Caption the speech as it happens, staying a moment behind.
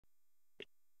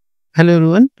Hello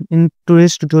everyone. In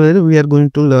today's tutorial, we are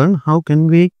going to learn how can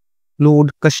we load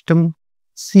custom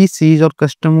CCs or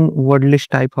custom word list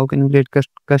type. How can we create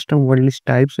custom word list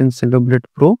types in SilverBullet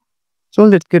Pro? So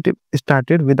let's get it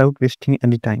started without wasting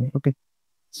any time. Okay.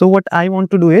 So what I want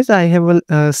to do is I have a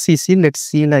CC. Let's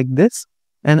see like this,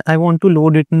 and I want to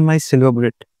load it in my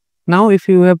SilverBullet. Now, if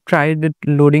you have tried it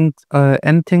loading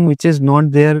anything which is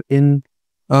not there in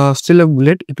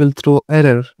SilverBullet, it will throw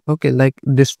error. Okay, like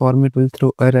this format will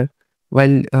throw error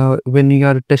while when you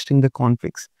are testing the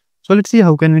configs. So let's see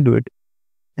how can we do it.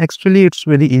 Actually, it's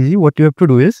very easy. What you have to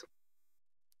do is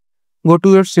go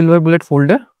to your SilverBullet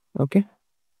folder. Okay,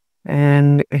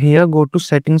 and here go to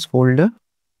settings folder.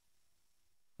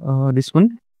 This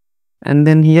one, and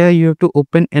then here you have to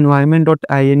open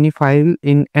environment.ini file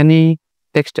in any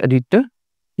text editor.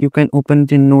 You can open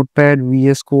it in Notepad,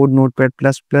 VS Code, Notepad++,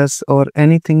 or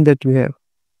anything that you have.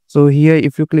 So here,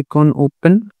 if you click on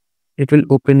open, it will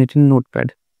open it in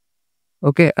Notepad.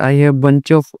 Okay, I have bunch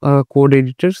of code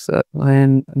editors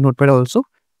and Notepad also.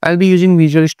 I'll be using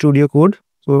Visual Studio Code,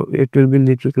 so it will be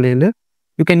little clearer.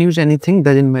 You can use anything,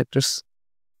 doesn't matter.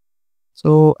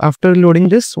 So after loading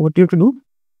this, what you have to do?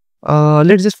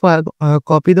 Let's just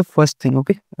copy the first thing.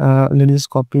 Okay, let's just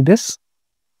copy this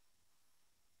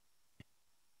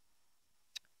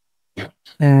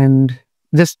and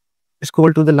just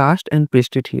scroll to the last and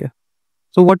paste it here.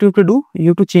 So what you have to do?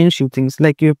 You have to change few things.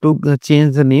 Like you have to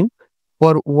change the name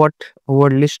for what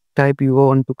word list type you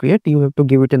want to create. You have to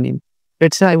give it a name.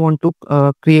 Let's say I want to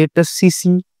create a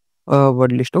CC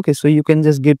word list. Okay, so you can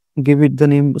just give it the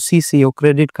name CC or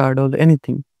credit card or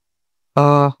anything.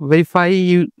 Verify,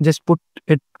 you just put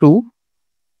it true.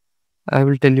 I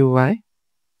will tell you why.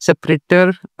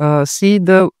 Separator, see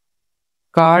the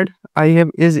card I have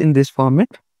is in this format.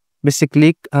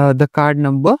 Basically, the card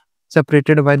number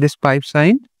separated by this pipe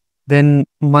sign, then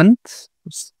month,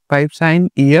 pipe sign,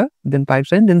 year, then pipe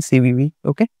sign, then CVV.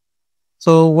 Okay.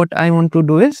 So what I want to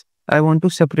do is I want to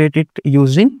separate it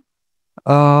using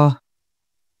pipe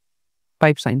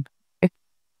sign. Okay.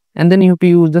 And then you have to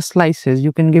use the slices.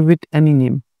 You can give it any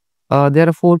name. There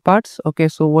are 4 parts. Okay.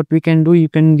 So what we can do, you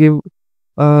can give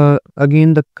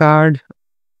again the card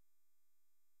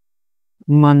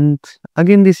month.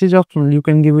 Again, this is optional. You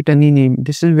can give it any name.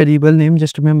 This is variable name.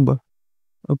 Just remember.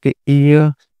 Okay,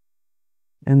 year,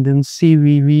 and then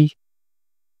CVV.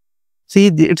 See,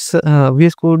 it's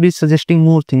VS Code is suggesting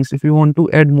more things. If you want to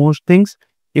add more things,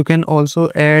 you can also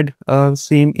add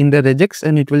same in the regex,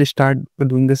 and it will start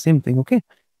doing the same thing. Okay,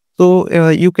 so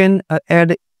you can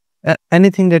add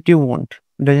anything that you want.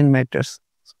 Doesn't matter.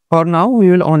 For now,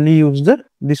 we will only use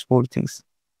these 4 things.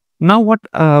 Now, what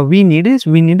we need is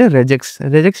we need a regex.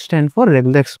 Regex stands for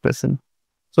regular expression.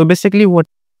 So basically, what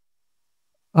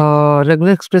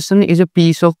regular expression is a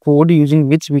piece of code using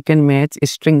which we can match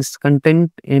strings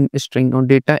content in a string or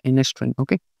data in a string.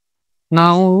 Okay.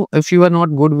 Now, if you are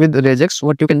not good with regex,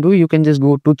 what you can do, you can just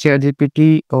go to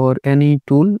ChatGPT or any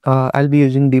tool. I'll be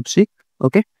using DeepSeek.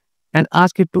 Okay, and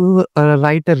ask it to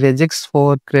write a regex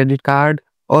for credit card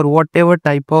or whatever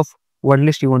type of word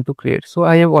list you want to create. So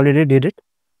I have already did it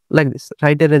like this.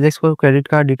 Write a regex for credit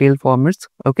card detail formats.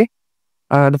 Okay.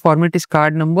 The format is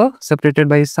card number separated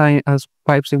by sign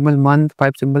pipe symbol month,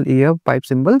 pipe symbol year, pipe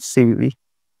symbol CVV.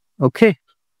 Okay.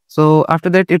 So after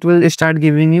that, it will start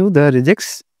giving you the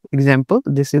regex example.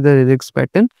 This is the regex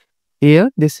pattern. Here,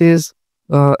 this is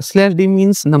 /d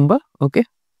means number. Okay.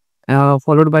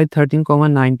 Followed by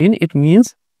 13,19. It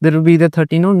means there will be the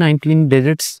 13 or 19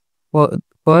 digits first,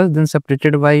 then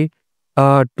separated by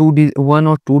 1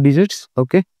 or 2 digits.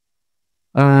 Okay.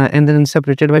 And then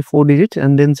separated by 4 digits,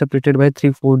 and then separated by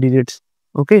 3-4 digits.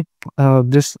 Okay,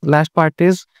 this last part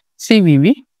is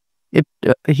CVV. It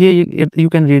here you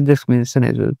can read the explanation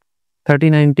as well.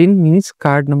 3019 means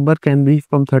card number can be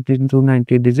from 13 to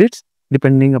 90 digits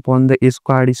depending upon the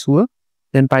card issuer.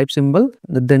 Then pipe symbol,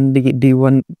 then the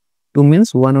D1 2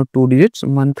 means 1 or 2 digits.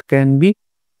 Month can be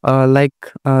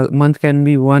month can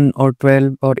be 1 or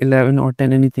 12 or 11 or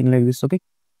 10, anything like this. Okay,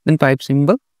 then pipe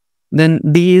symbol. Then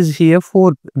D is here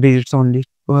 4 digits only.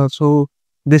 So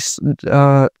this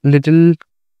little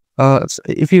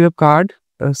if you have card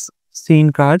scene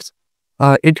cards,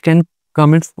 it can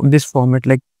come in this format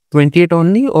like 28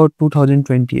 only or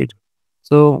 2028.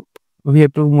 So we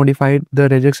have to modify the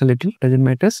regex a little. Doesn't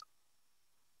matter.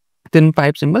 Then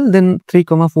pipe symbol. Then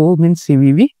 3,4 means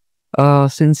CVV.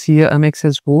 Since here MX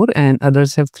has 4 and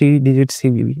others have 3 digits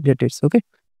CVV. That is okay.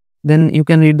 Then you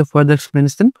can read the further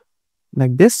explanation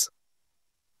like this.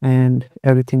 And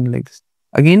everything like this.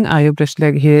 Again, I have pressed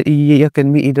like here, year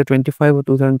can be either 25 or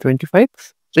 2025.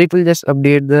 So it will just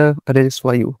update the regex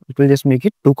for you. It will just make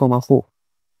it 2,4.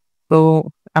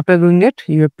 So After doing it,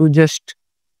 you have to just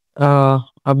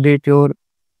update your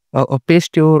or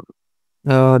paste your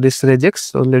this regex.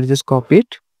 So let's just copy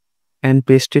it and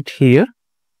paste it here,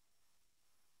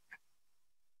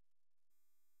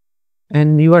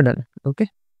 and you are done. Okay,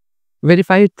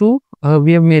 verify true.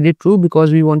 We have made it true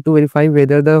because we want to verify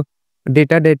whether the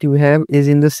data that you have is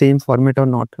in the same format or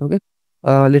not. Okay,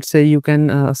 let's say you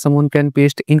can someone can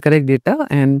paste incorrect data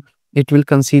and it will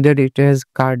consider it as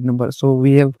card number. So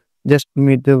we have just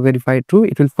made the verify true.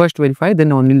 It will first verify,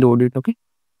 then only load it. Okay,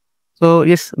 so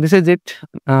yes, this is it.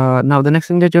 Now the next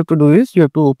thing that you have to do is you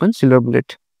have to open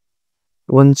SilverBullet.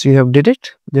 Once you have did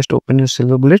it, just open your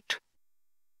SilverBullet.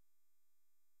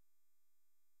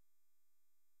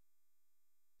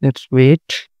 Let's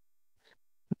wait,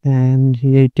 and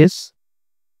here it is.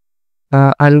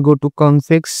 I'll go to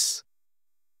configs.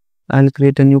 I'll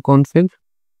create a new config.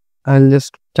 I'll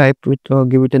just type it or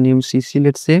give it a name CC.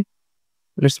 Let's say.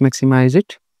 Let's maximize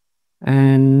it,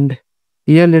 and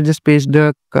here let's just paste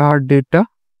the card data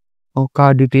or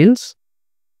card details.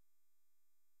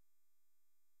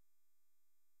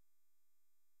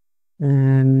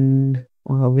 And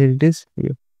where it is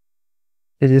here,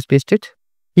 let's just paste it.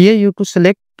 Here you have to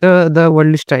select the word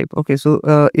list type. Okay, so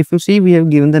if you see, we have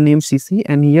given the name CC,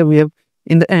 and here we have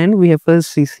in the end we have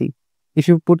first CC. If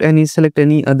you put any select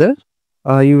any other,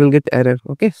 you will get error.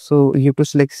 Okay, so you have to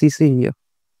select CC here.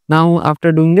 Now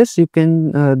after doing this, you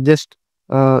can just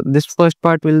this first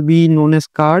part will be known as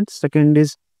card, second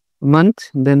is month,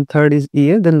 then third is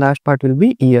year, then last part will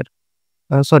be year.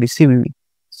 Sorry, CVV.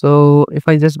 So if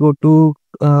I just go to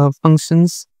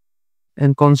functions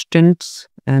and constants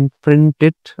and print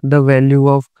it the value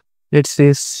of, let's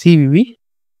say, CVV,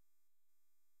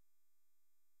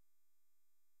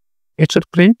 it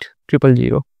should print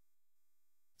 000.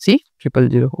 See,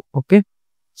 000. Okay,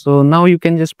 so now you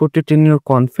can just put it in your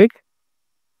config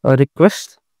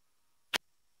request.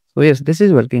 So yes, this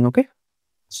is working. Okay,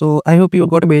 so I hope you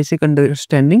got a basic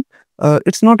understanding.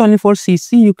 It's not only for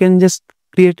CC. You can just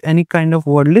create any kind of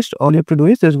word list. All you have to do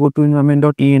is just go to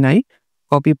environment.ini,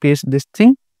 copy paste this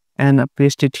thing and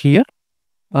paste it here.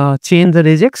 Change the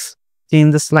regex,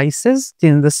 change the slices,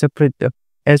 change the separator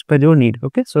as per your need.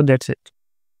 Okay, so that's it.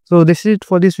 So this is it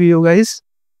for this video, guys.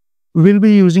 We'll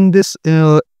be using this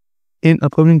in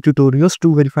upcoming tutorials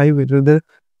to verify whether the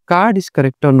card is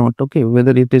correct or not. Okay,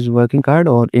 whether it is working card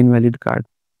or invalid card.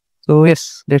 So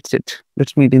yes, that's it.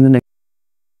 Let's meet in the next.